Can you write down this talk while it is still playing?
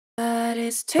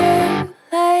it's too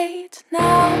late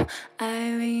now.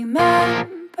 I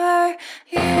remember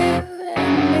you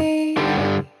and me,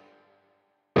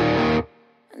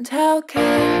 and how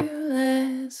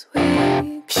careless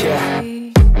we could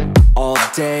be. All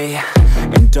day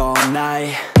and all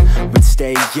night, we'd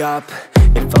stay up,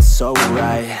 it felt so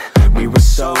right. We were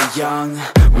so young,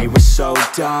 we were so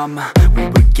dumb. We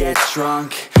would get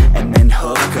drunk and then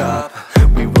hook up.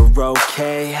 We were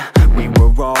okay, we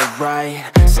were alright,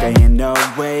 staying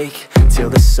awake till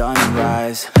the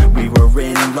sunrise. We were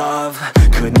in love,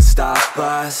 couldn't stop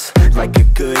us, like a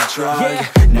good drug,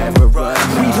 never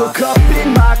enough. We hook up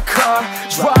in my car,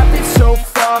 driving so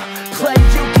far, play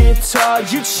your guitar,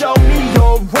 you'd show me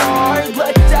your art.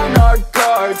 Let down our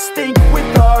guards, think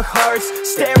with our hearts,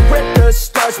 stare at the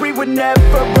stars, we were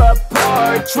never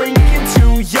apart. Drinking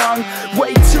too young,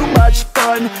 way too much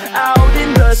fun, out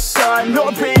in the sun,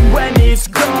 orbit when it's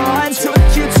gone. Took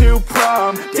you to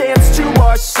prom, dance to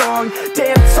our song,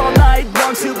 dance all night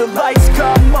long till the lights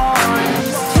come on.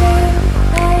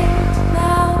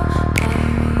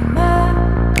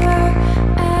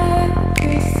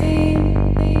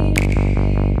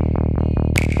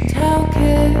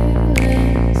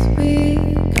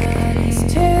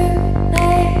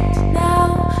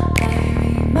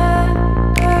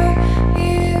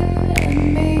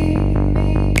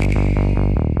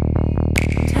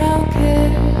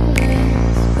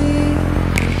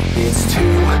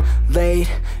 Late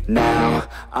now,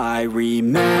 I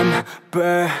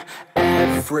remember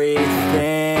everything,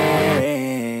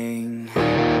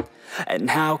 and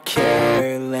how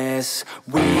careless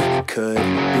we could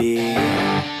be,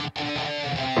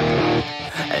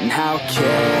 and how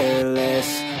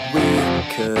careless we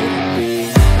could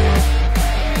be,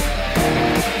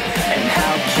 and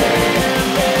how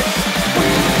careless we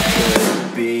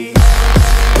could be.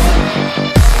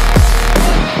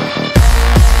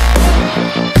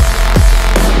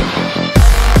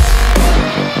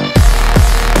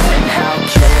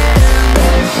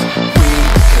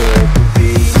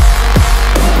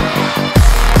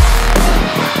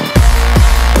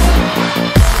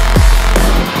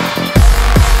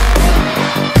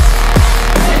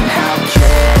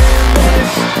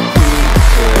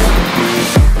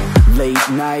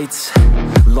 Nights,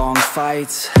 long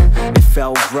fights, it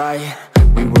felt right,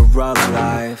 we were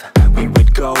alive. We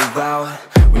would go out,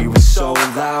 we were so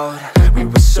loud, we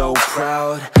were so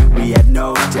proud, we had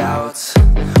no doubts.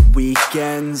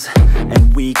 Weekends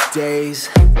and weekdays,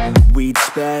 we'd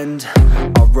spend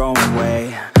our own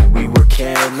way. We were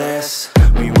careless,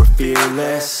 we were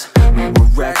fearless, we were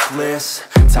reckless,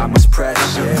 time was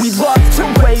precious. We loved to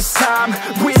waste time,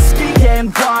 whiskey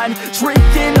and wine,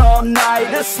 drinking all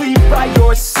night, asleep by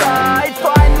your side.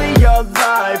 Finally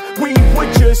alive, we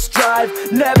would just drive,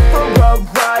 never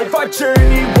arrive. Our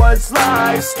journey was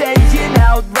live, staying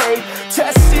out late,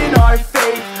 testing our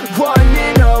fate,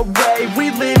 running away.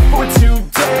 We live for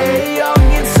today,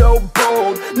 young and so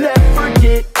bold, never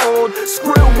get old.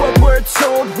 Screw what we're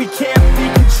told, we can't be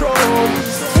controlled.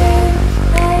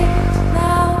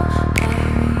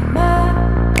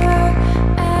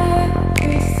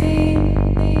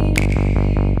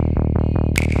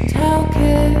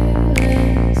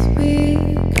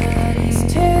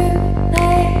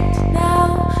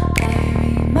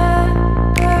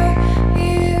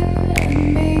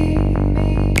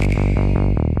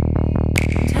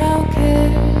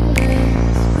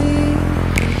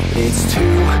 It's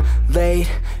too late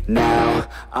now,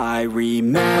 I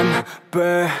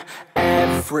remember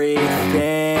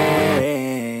everything,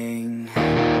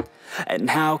 and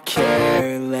how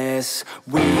careless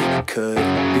we could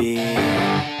be,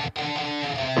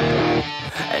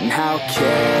 and how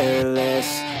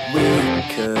careless we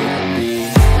could be,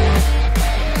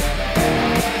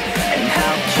 and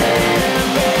how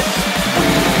careless we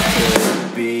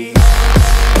could be.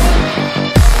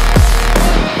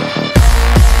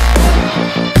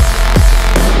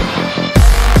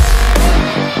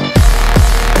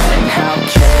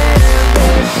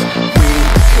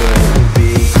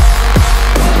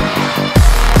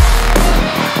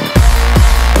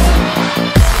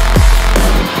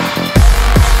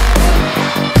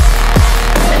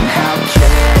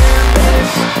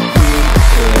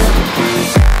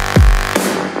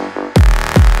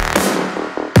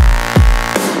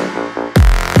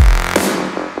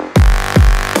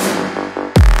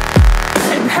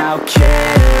 How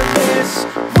careless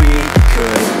we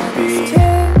could be. It's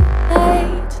too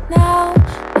late now,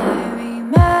 I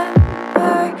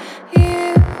remember you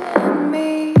and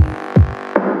me,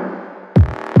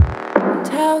 and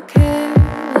how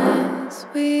careless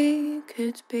we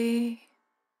could be.